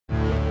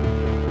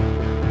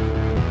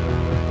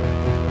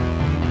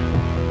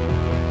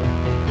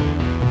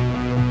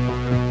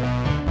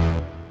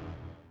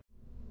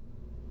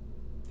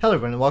Hello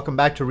everyone and welcome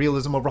back to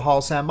Realism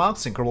Overhaul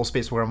Sandbox in Kerbal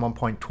Space Program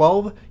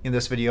 1.12. In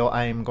this video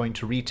I am going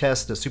to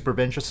retest the Super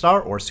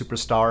VentureStar, or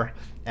SuperStar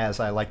as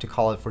I like to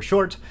call it for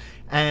short.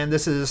 And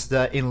this is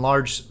the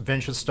enlarged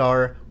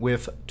VentureStar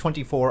with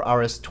 24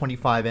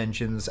 RS-25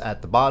 engines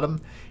at the bottom.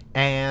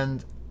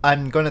 And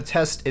I'm going to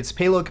test its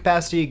payload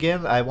capacity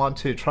again. I want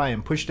to try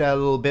and push that a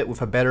little bit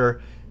with a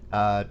better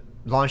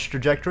launch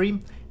trajectory,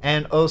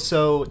 and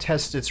also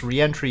test its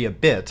reentry a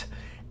bit.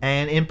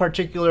 And in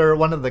particular,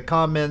 one of the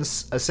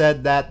comments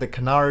said that the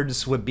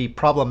canards would be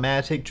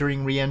problematic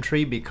during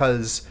reentry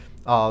because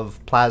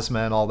of plasma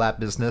and all that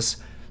business.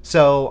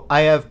 So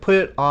I have put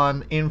it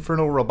on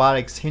Infernal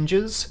Robotics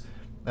hinges,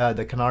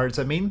 the canards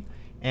I mean,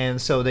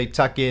 and so they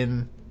tuck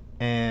in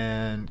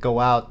and go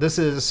out. This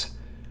is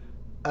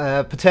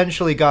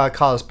potentially gonna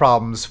cause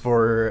problems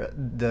for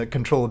the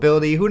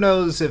controllability. Who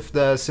knows if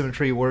the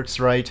symmetry works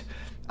right.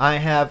 I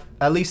have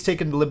at least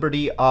taken the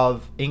liberty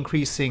of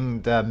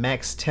increasing the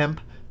max temp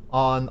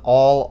on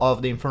all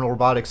of the Infernal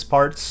Robotics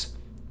parts,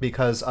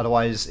 because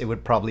otherwise it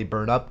would probably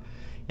burn up.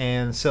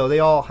 And so they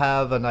all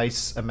have a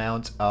nice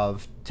amount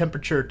of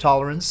temperature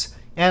tolerance,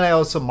 and I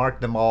also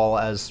marked them all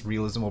as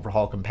Realism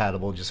Overhaul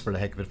compatible just for the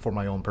heck of it, for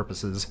my own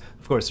purposes.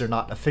 Of course they're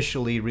not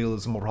officially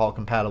Realism Overhaul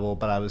compatible,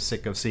 but I was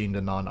sick of seeing the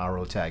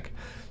non-RO tag.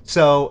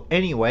 So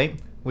anyway,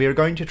 we are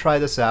going to try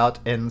this out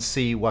and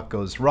see what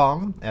goes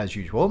wrong, as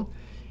usual.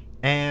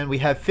 And we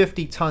have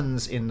 50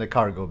 tons in the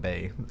cargo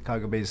bay. The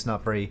cargo bay is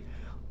not very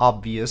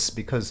obvious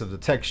because of the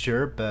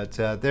texture, but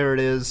there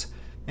it is,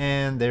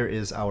 and there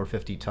is our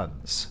 50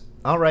 tons.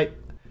 Alright,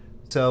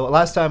 so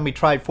last time we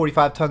tried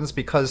 45 tons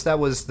because that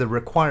was the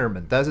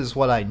requirement. That is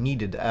what I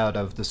needed out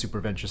of the Super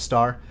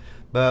VentureStar,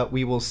 but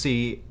we will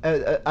see.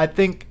 I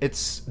think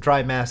its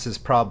dry mass is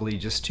probably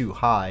just too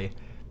high.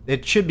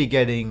 It should be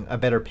getting a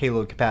better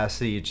payload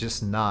capacity, it's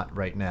just not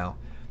right now.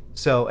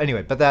 So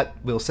anyway, but that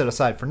we'll set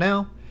aside for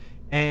now,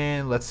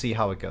 and let's see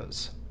how it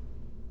goes.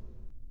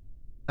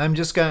 I'm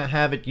just going to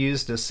have it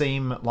use the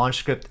same launch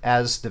script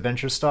as the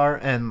VentureStar,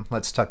 and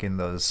let's tuck in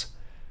those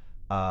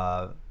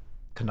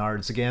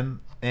canards again,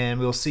 and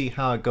we'll see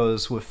how it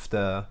goes with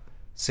the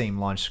same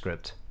launch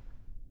script.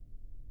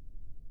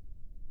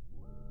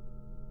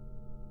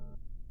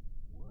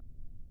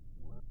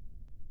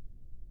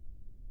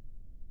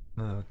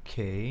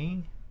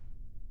 Okay.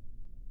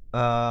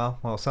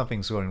 Well,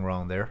 something's going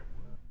wrong there.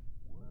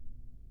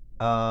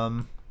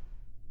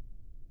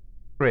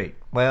 Great.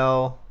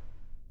 Well,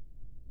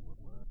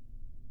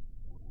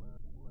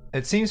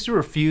 it seems to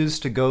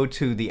refuse to go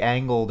to the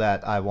angle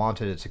that I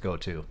wanted it to go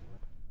to.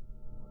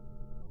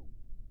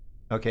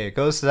 Okay, it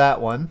goes to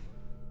that one.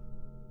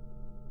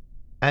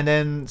 And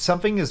then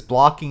something is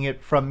blocking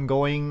it from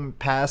going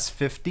past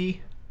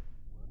 50.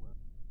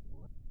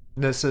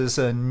 This is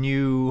a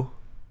new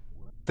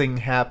thing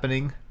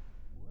happening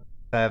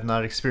that I have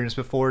not experienced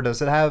before.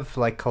 Does it have,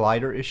 like,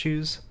 collider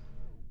issues?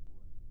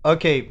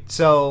 Okay,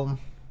 so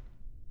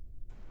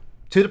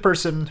to the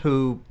person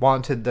who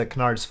wanted the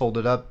canards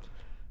folded up,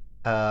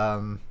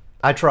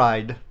 I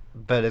tried,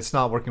 but it's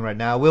not working right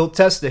now. We'll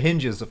test the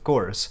hinges, of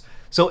course.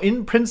 So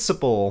in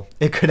principle,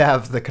 it could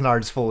have the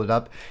canards folded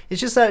up. It's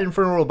just that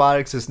Infernal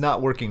Robotics is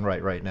not working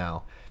right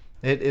now.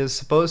 It is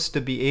supposed to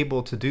be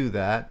able to do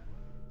that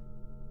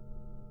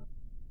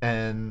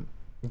and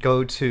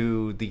go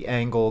to the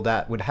angle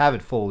that would have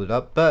it folded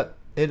up, but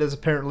it is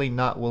apparently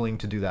not willing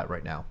to do that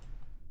right now.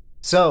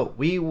 So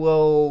we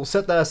will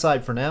set that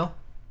aside for now,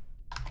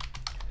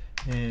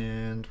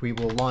 and we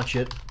will launch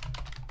it.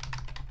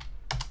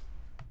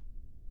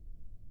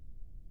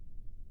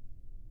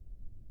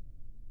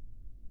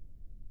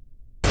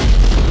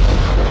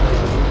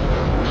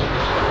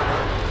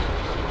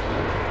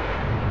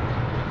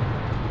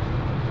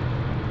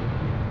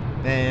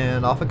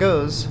 And off it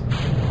goes.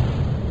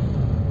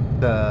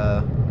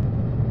 The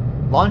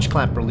launch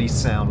clamp release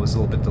sound was a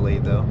little bit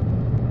delayed though.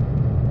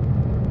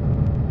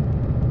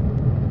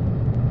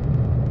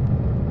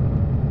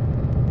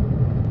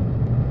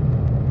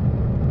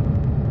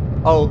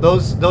 Oh,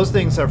 those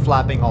things are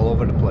flapping all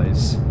over the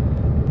place.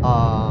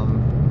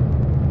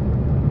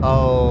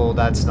 Oh,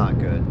 that's not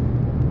good.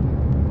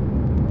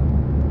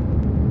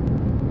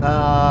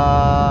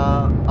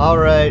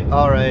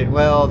 Alright,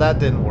 well, that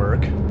didn't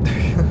work.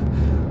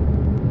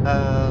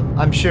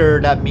 I'm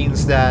sure that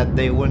means that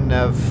they wouldn't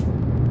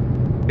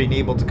have been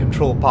able to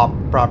control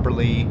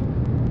properly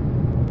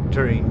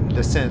during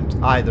descent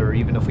either,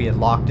 even if we had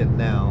locked it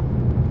now.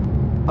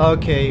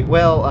 Okay,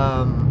 well,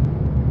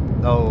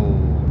 oh,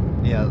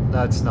 yeah,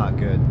 that's not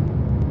good.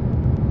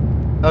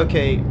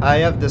 Okay, I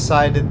have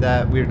decided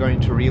that we're going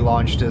to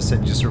relaunch this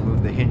and just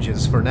remove the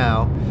hinges for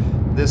now.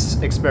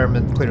 This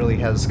experiment clearly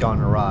has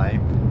gone awry.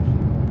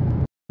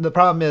 The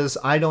problem is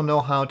I don't know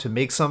how to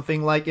make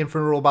something like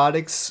Infernal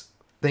Robotics,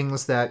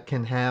 things that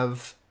can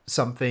have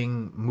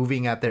something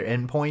moving at their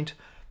endpoint.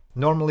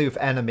 Normally with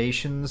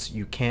animations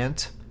you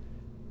can't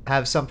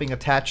have something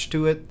attached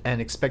to it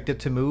and expect it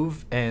to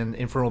move, and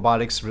Infernal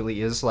Robotics really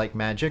is like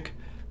magic.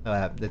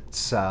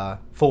 Its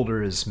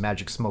folder is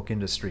Magic Smoke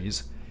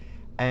Industries.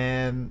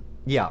 And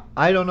yeah,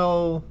 I don't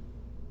know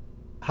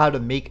how to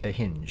make a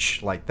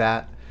hinge like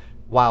that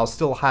while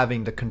still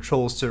having the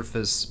control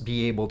surface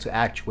be able to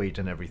actuate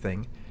and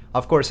everything.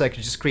 Of course, I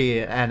could just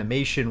create an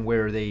animation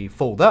where they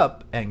fold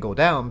up and go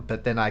down,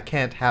 but then I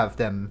can't have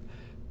them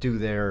do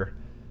their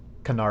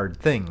canard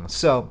thing.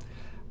 So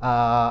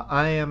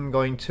I am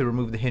going to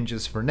remove the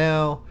hinges for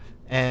now,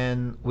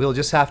 and we'll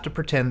just have to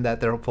pretend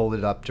that they're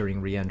folded up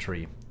during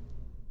reentry.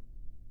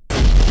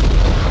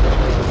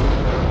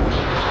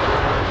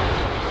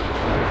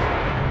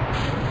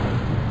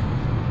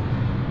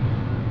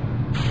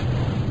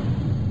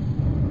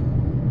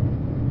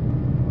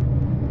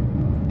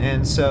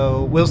 And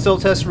so we'll still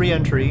test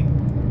reentry,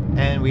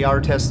 and we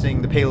are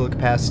testing the payload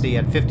capacity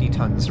at 50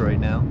 tons right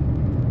now.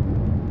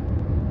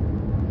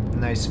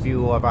 Nice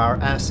view of our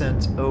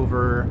ascent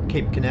over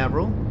Cape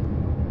Canaveral.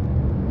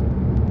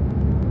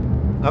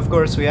 Of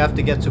course, we have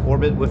to get to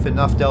orbit with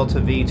enough delta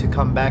V to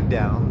come back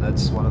down.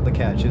 That's one of the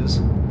catches.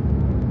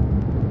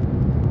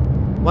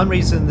 One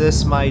reason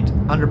this might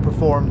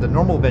underperform the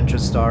normal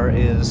VentureStar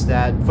is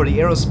that for the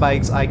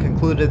aerospikes, I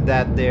concluded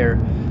that their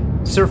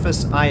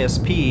surface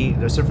ISP,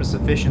 their surface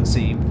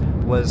efficiency,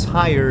 was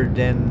higher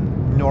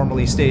than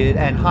normally stated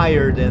and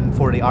higher than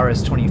for the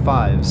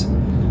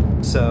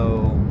RS-25s.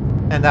 So,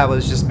 and that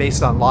was just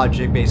based on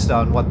logic, based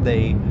on what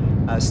they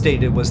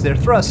stated was their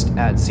thrust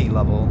at sea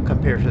level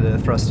compared to the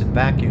thrust in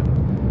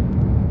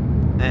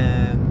vacuum.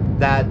 And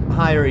that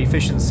higher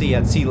efficiency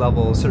at sea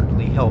level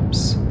certainly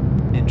helps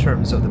in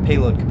terms of the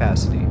payload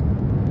capacity.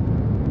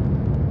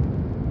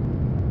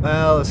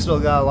 Well, it's still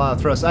got a lot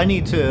of thrust. I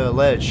need to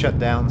let it shut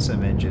down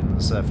some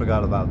engines. I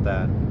forgot about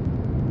that.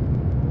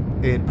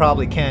 It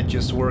probably can't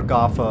just work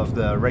off of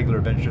the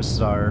regular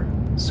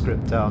VentureStar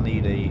script. I'll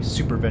need a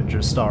Super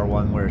VentureStar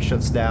one where it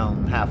shuts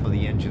down half of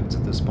the engines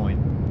at this point.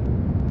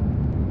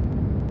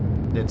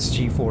 Its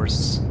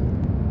G-force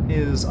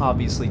is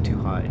obviously too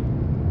high.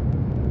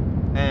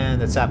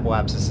 And its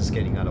apoapsis is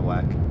getting out of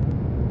whack.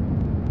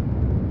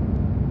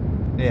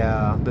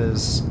 Yeah,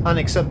 there's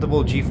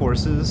unacceptable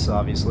G-forces,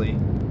 obviously.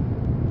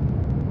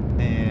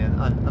 And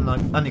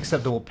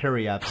unacceptable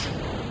periapsis.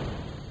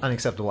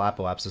 Unacceptable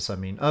apoapsis, I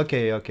mean.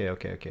 Okay.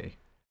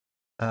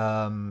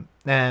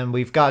 And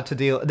we've got to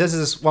deal... This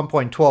is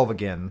 1.12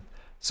 again.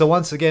 So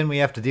once again, we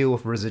have to deal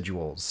with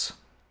residuals.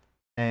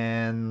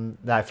 And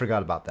I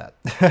forgot about that.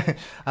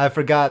 I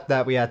forgot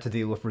that we had to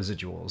deal with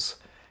residuals.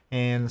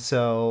 And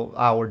so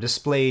our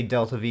displayed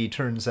delta V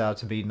turns out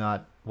to be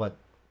not what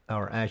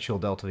our actual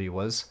delta V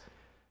was.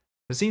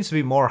 There seems to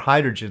be more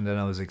hydrogen than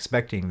I was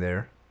expecting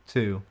there,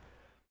 too.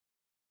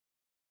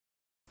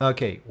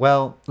 Okay,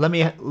 well, let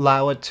me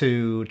allow it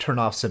to turn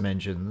off some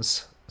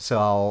engines. So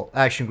I'll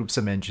action group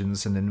some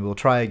engines, and then we'll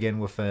try again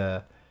with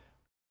a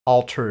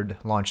altered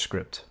launch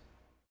script.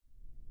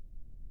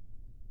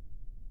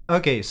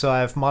 Okay, so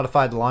I've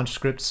modified the launch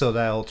script so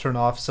that I'll turn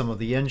off some of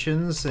the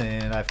engines,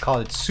 and I've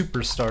called it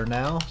VentureStar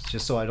now,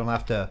 just so I don't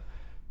have to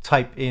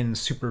type in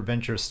Super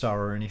VentureStar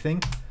or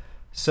anything.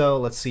 So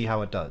let's see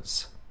how it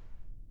does.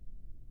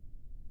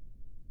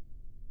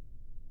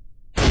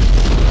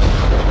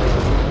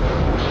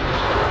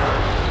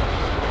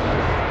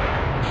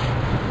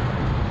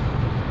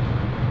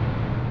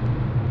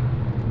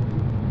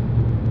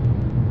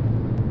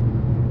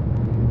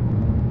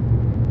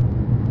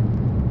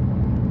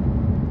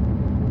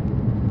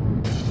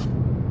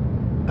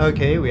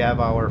 Okay, we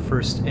have our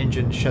first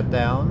engine shut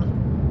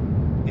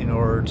down in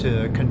order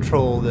to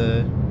control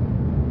the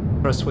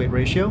thrust-weight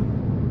ratio.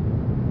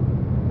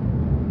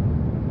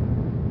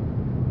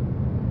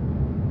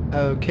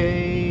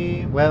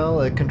 Okay,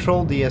 well, it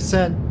controlled the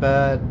ascent,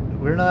 but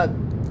we're not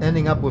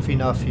ending up with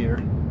enough here.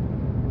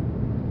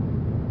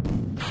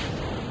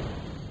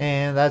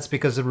 And that's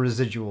because of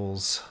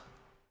residuals.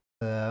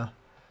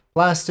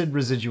 Blasted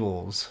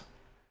residuals.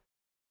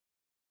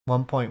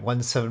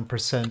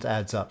 1.17%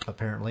 adds up,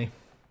 apparently.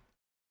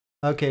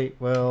 Okay,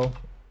 well,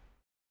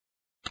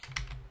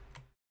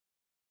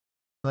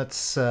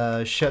 let's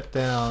shut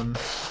down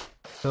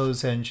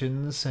those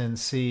engines and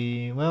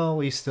see. Well,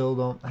 we still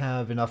don't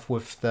have enough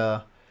with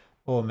the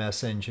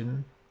OMS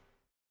engine.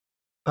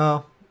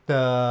 Oh,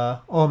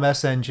 the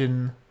OMS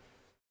engine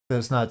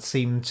does not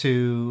seem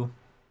to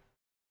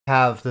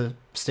have the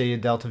stated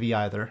delta V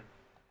either.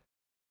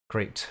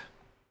 Great.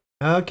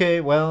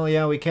 Okay, well,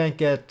 yeah, we can't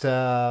get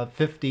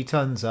 50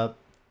 tons up.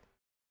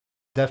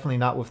 Definitely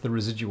not with the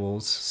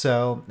residuals.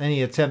 So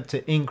any attempt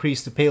to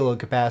increase the payload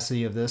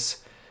capacity of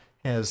this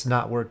has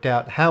not worked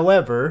out.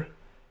 However,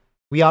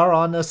 we are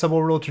on a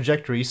suborbital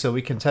trajectory, so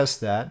we can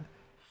test that.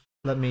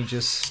 Let me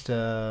just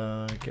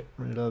get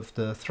rid of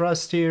the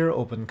thrust here,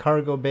 open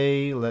cargo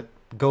bay, let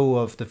go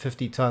of the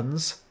 50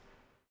 tons.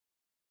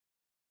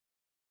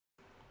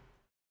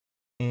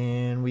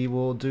 And we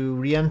will do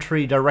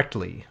re-entry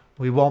directly.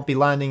 We won't be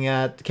landing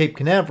at Cape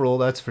Canaveral,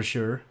 that's for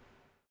sure.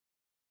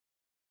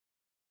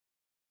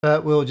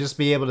 But we'll just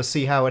be able to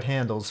see how it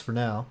handles for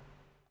now.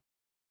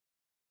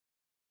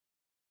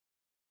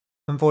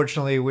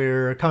 Unfortunately,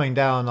 we're coming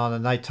down on a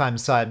nighttime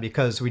side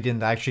because we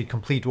didn't actually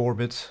complete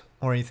orbit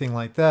or anything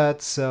like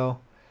that, so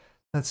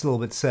that's a little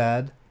bit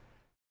sad.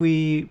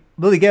 we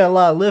really get a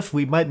lot of lift,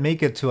 we might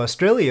make it to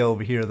Australia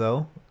over here,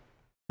 though.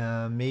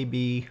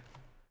 Maybe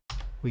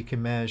we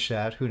can manage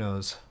that. Who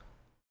knows?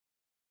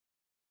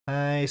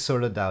 I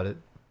sort of doubt it.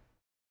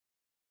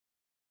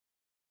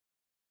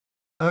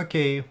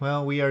 Okay,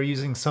 well, we are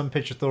using some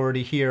pitch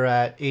authority here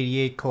at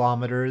 88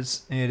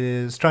 kilometers. It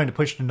is trying to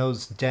push the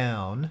nose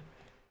down,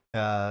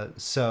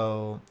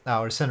 so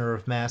our center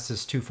of mass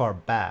is too far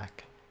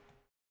back.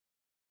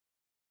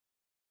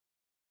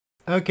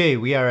 Okay,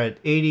 we are at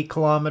 80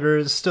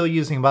 kilometers, still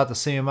using about the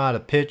same amount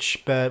of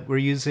pitch, but we're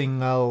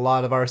using a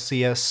lot of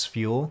RCS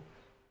fuel.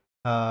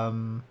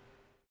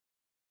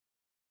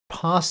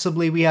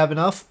 Possibly we have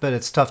enough, but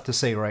it's tough to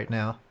say right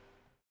now.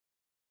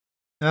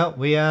 Well,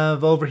 we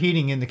have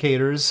overheating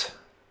indicators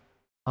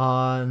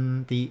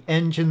on the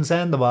engines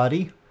and the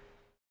body.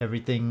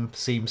 Everything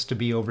seems to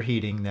be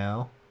overheating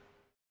now.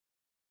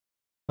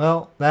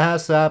 Well, that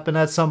has to happen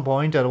at some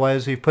point,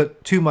 otherwise we've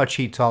put too much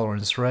heat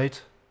tolerance,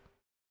 right?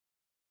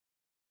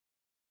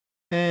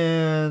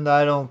 And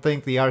I don't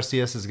think the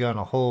RCS is going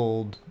to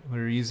hold.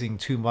 We're using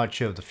too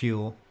much of the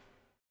fuel.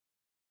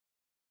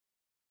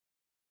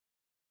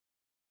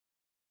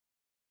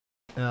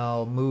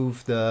 I'll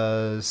move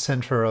the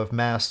center of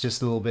mass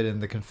just a little bit in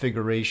the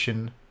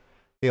configuration.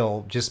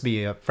 It'll just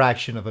be a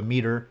fraction of a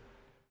meter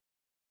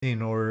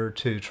in order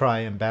to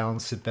try and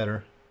balance it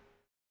better.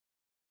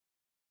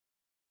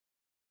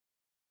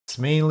 It's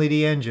mainly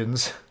the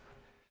engines,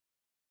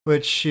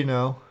 which, you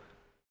know,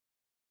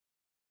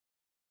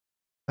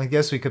 I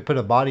guess we could put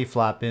a body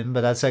flap in,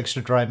 but that's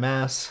extra dry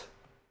mass.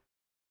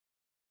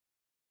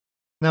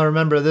 Now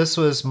remember, this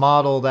was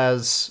modeled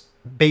as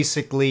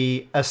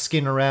basically a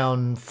skin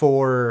around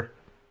for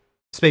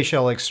space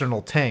shuttle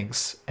external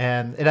tanks,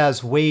 and it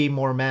has way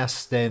more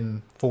mass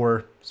than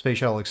for space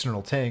shuttle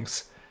external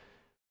tanks.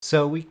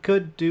 So we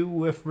could do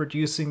with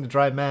reducing the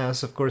dry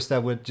mass. Of course,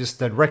 that would just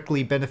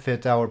directly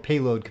benefit our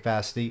payload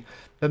capacity,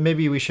 but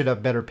maybe we should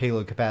have better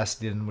payload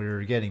capacity than we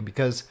were getting,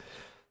 because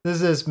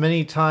this is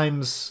many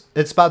times,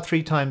 it's about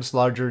 3 times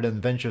larger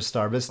than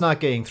VentureStar, but it's not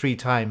getting 3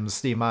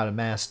 times the amount of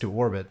mass to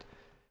orbit.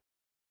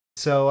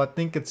 So I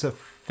think it's a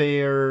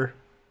fair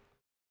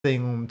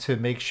thing to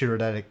make sure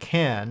that it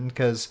can,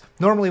 because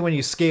normally when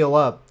you scale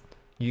up,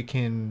 you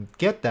can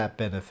get that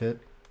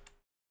benefit.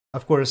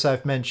 Of course,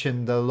 I've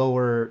mentioned the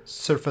lower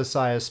surface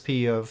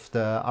ISP of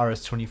the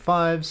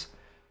RS-25s,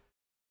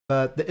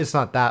 but it's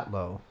not that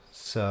low,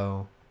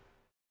 so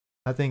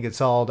I think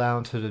it's all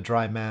down to the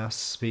dry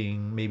mass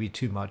being maybe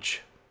too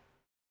much.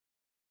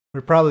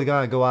 We're probably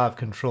gonna go out of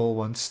control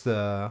once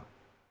the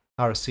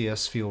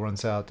RCS fuel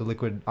runs out, the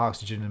liquid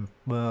oxygen, and,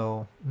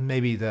 well,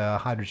 maybe the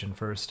hydrogen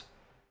first.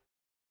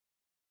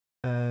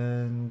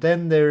 And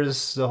then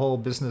there's the whole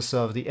business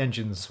of the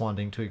engines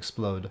wanting to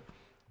explode.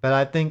 But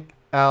I think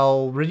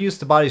I'll reduce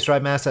the body's dry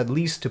mass at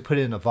least to put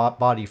in a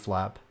body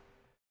flap.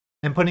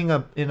 And putting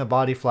in a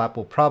body flap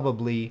will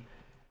probably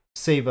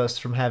save us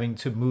from having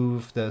to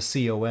move the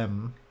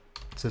COM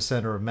to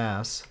center of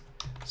mass.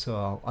 So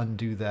I'll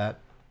undo that,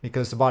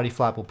 because the body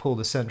flap will pull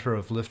the center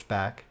of lift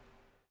back,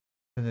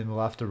 and then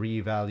we'll have to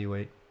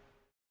reevaluate.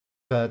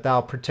 But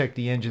that'll protect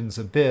the engines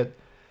a bit,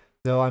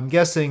 though I'm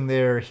guessing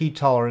their heat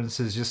tolerance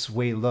is just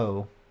way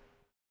low.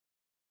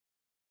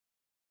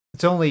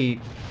 It's only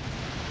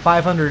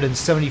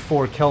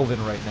 574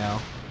 Kelvin right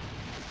now.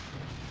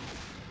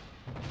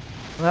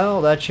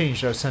 Well, that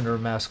changed our center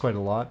of mass quite a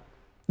lot.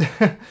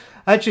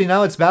 Actually,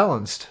 now it's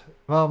balanced.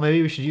 Well,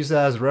 maybe we should use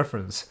that as a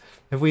reference.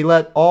 If we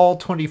let all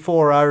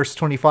 24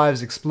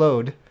 RS-25s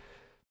explode,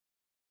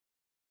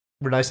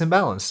 we're nice and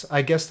balanced.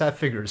 I guess that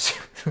figures.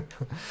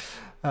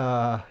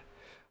 I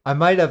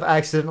might have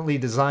accidentally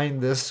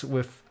designed this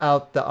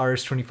without the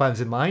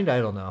RS-25s in mind. I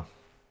don't know.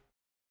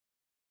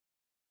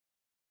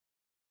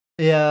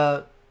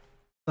 Yeah,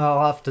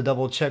 I'll have to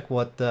double check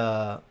what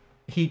the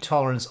heat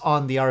tolerance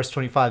on the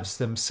RS-25s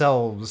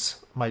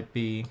themselves might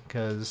be,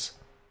 because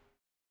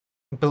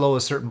below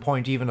a certain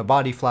point, even a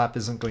body flap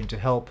isn't going to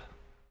help.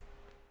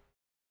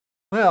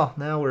 Well,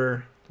 now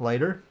we're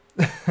lighter,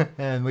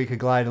 and we could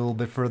glide a little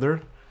bit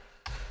further.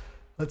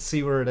 Let's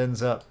see where it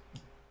ends up.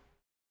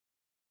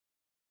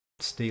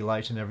 Stay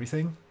light and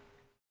everything.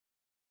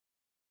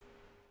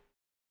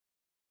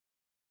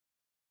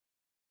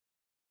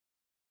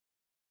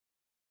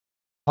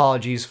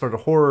 Apologies for the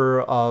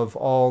horror of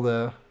all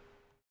the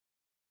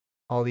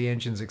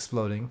engines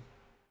exploding.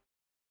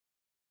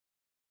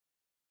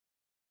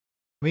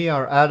 We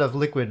are out of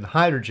liquid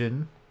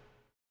hydrogen,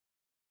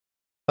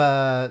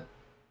 but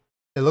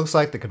it looks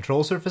like the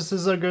control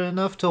surfaces are good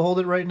enough to hold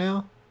it right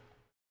now.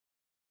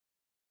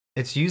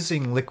 It's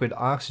using liquid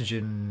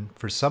oxygen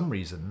for some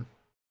reason.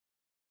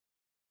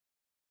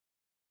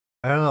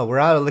 I don't know, we're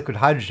out of liquid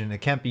hydrogen.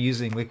 It can't be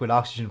using liquid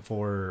oxygen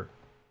for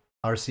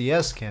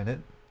RCS, can it?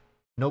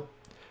 Nope.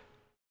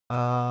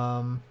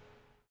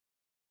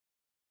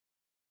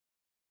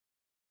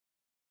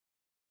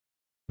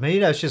 Maybe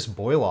that's just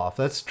boil off.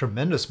 That's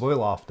tremendous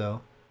boil off,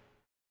 though.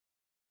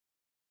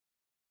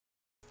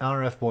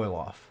 RF boil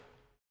off.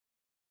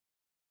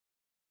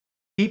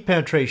 Heat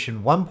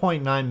penetration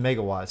 1.9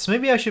 megawatts.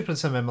 Maybe I should put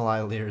some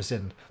MLI layers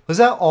in. Was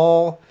that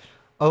all?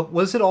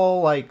 Was it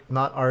all like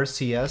not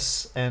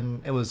RCS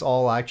and it was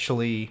all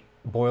actually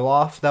boil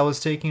off that was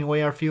taking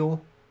away our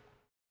fuel?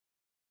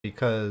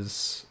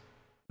 Because,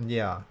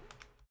 yeah,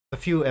 a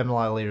few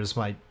MLI layers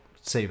might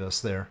save us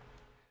there.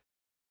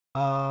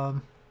 I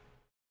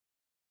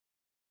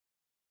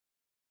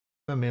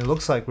mean, it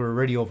looks like we're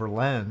already over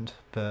land,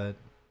 but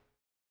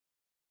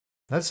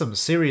that's some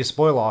serious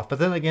boil off. But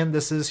then again,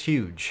 this is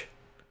huge.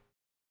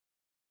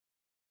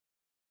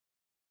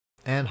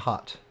 And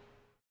hot.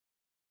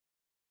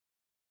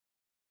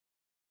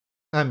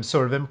 I'm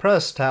sort of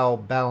impressed how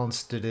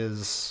balanced it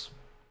is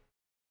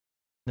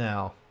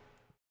now.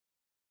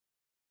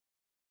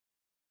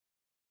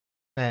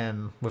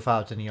 And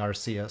without any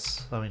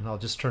RCS. I mean, I'll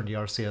just turn the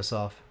RCS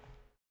off.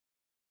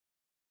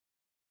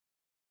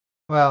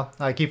 Well,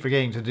 I keep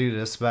forgetting to do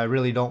this, but I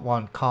really don't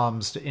want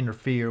comms to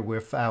interfere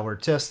with our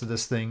test of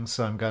this thing,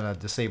 so I'm gonna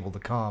disable the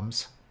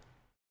comms.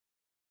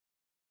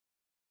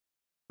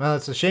 Well,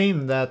 it's a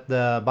shame that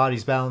the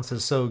body's balance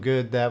is so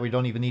good that we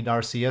don't even need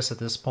RCS at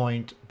this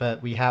point,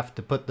 but we have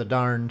to put the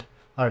darned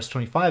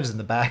RS-25s in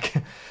the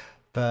back.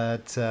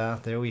 But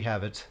there we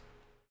have it.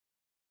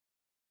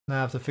 Now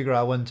I have to figure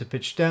out when to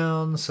pitch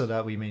down so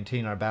that we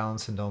maintain our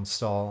balance and don't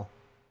stall.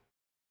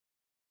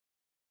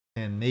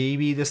 And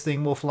maybe this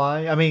thing will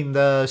fly. I mean,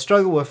 the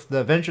struggle with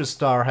the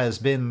VentureStar has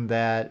been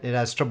that it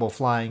has trouble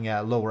flying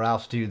at lower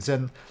altitudes.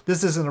 And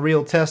this isn't a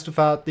real test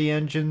without the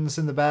engines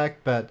in the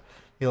back, but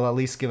it'll at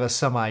least give us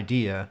some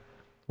idea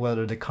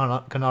whether the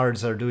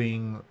canards are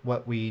doing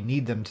what we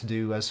need them to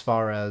do as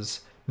far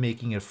as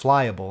making it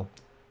flyable.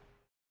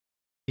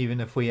 Even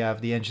if we have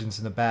the engines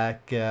in the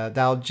back,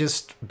 that'll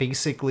just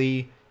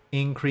basically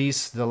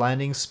increase the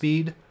landing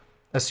speed,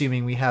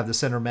 assuming we have the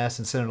center mass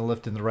and center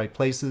lift in the right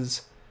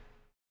places,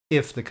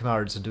 if the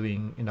canards are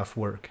doing enough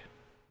work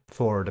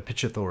for the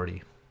pitch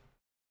authority.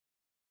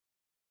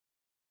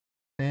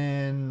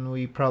 And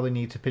we probably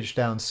need to pitch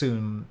down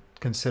soon,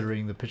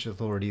 considering the pitch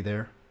authority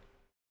there.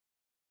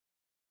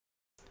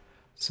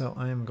 So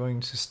I am going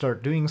to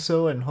start doing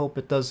so and hope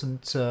it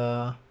doesn't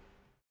have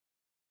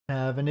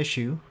an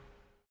issue.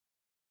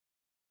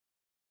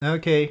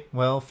 Okay,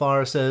 well,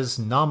 FAR says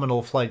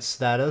nominal flight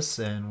status,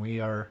 and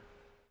we are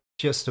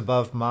just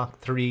above Mach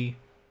 3.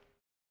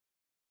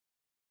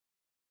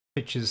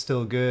 Pitch is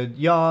still good.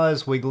 Yaw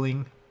is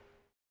wiggling.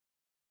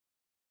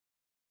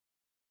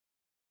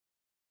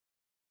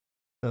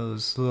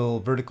 Those little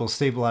vertical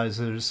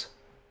stabilizers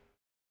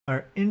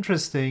are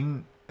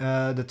interesting.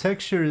 The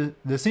texture,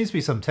 there seems to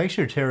be some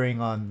texture tearing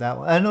on that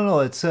one. I don't know,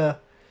 it's a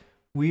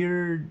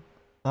weird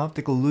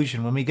optical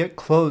illusion. When we get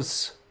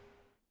close,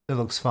 it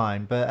looks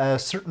fine, but at a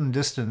certain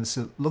distance,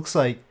 it looks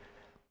like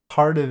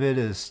part of it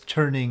is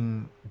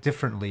turning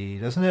differently,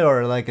 doesn't it?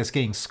 Or like it's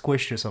getting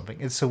squished or something.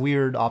 It's a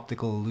weird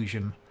optical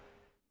illusion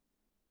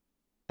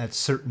at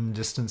certain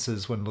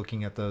distances when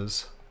looking at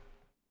those.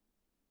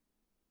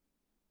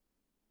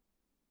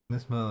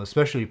 This is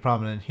especially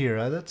prominent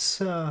here.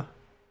 That's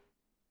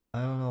I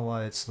don't know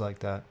why it's like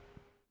that.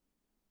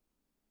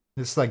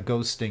 It's like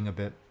ghosting a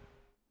bit.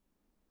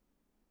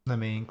 I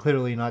mean,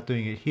 clearly not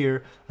doing it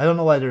here. I don't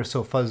know why they're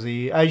so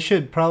fuzzy. I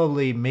should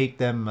probably make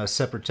them a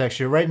separate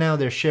texture. Right now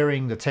they're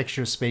sharing the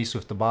texture space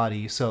with the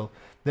body, so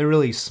they're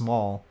really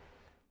small.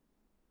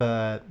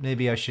 But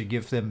maybe I should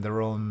give them their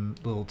own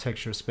little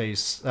texture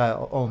space,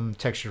 own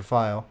texture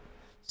file,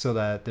 so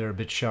that they're a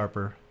bit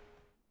sharper.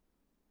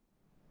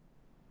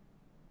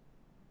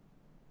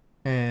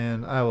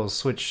 And I will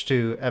switch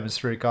to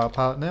atmospheric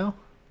autopilot now.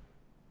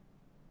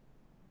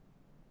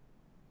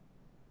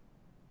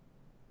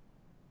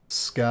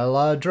 It's got a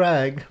lot of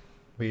drag.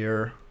 We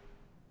are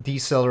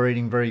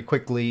decelerating very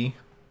quickly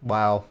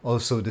while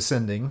also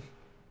descending.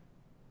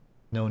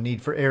 No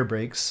need for air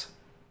brakes.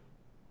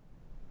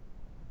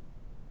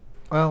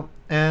 Well,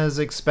 as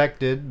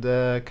expected,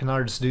 the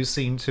canards do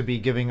seem to be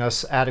giving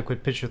us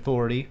adequate pitch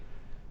authority.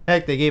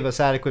 Heck, they gave us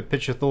adequate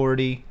pitch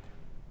authority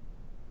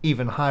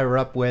even higher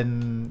up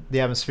when the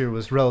atmosphere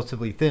was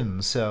relatively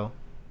thin, so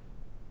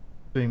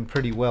doing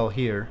pretty well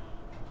here.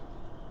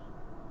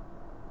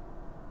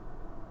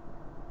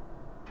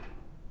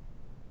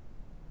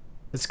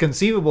 It's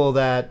conceivable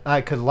that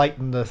I could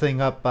lighten the thing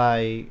up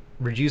by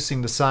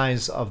reducing the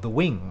size of the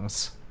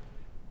wings.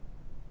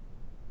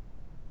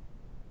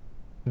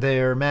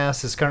 Their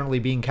mass is currently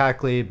being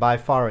calculated by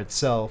FAR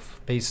itself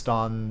based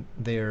on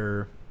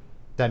their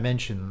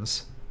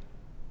dimensions.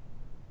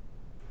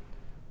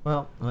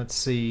 Well, let's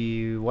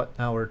see what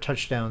our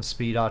touchdown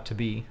speed ought to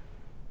be.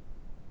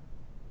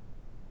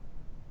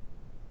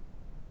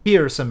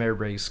 Here, some air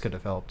brakes could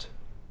have helped.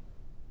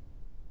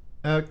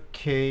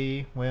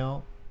 Okay,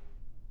 well,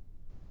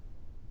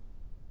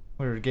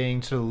 we're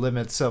getting to the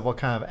limits of what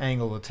kind of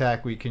angle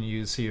attack we can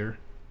use here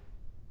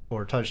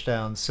for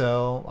touchdown.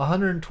 So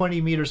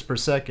 120 meters per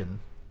second,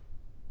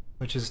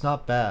 which is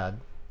not bad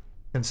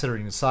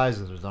considering the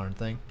size of the darn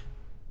thing.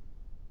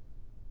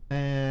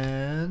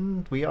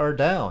 And we are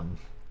down.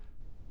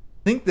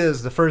 I think this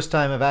is the first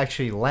time I've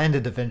actually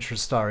landed a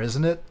VentureStar,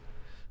 isn't it?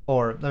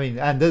 Or, I mean,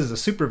 and this is a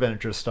Super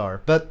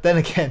VentureStar, but then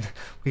again,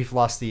 we've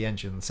lost the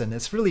engines, and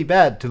it's really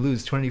bad to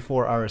lose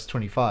 24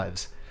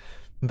 RS-25s.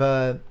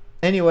 But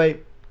anyway,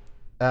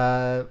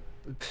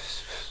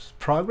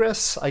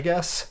 progress, I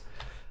guess,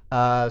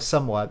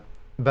 somewhat.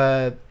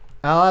 But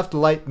I'll have to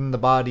lighten the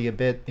body a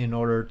bit in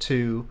order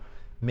to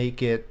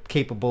make it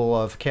capable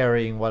of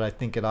carrying what I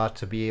think it ought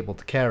to be able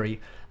to carry.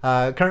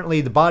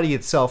 Currently, the body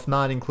itself,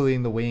 not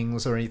including the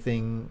wings or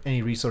anything,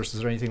 any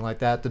resources or anything like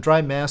that, the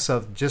dry mass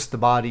of just the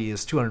body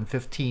is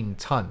 215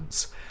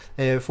 tons.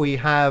 If we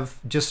have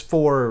just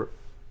 4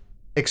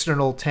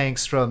 external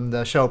tanks from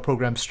the shell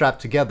program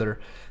strapped together,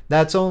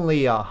 that's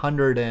only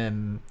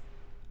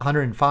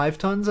 105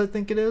 tons, I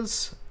think it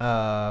is.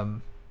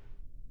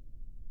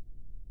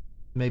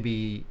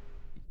 Maybe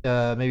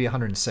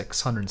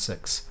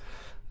 106,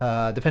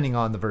 depending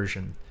on the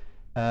version.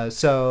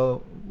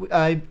 So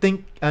I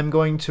think I'm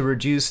going to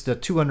reduce the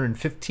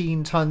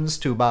 215 tons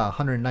to about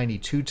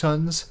 192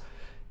 tons,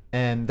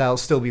 and that'll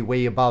still be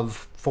way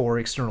above 4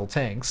 external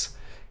tanks.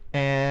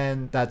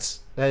 And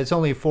it's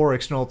only 4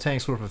 external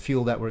tanks worth of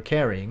fuel that we're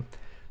carrying,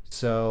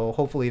 so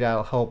hopefully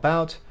that'll help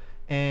out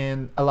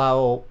and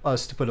allow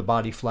us to put a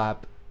body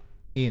flap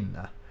in.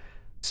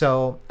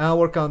 So I'll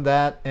work on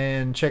that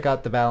and check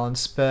out the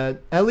balance,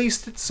 but at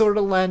least it's sort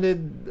of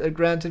landed,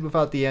 granted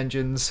without the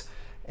engines,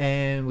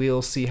 and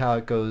we'll see how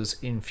it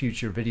goes in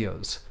future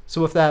videos.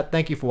 So with that,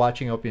 thank you for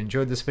watching. I hope you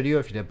enjoyed this video.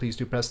 If you did, please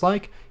do press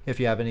like.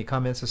 If you have any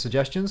comments or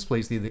suggestions,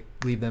 please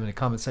leave them in the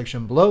comment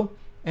section below,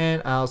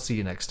 and I'll see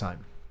you next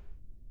time.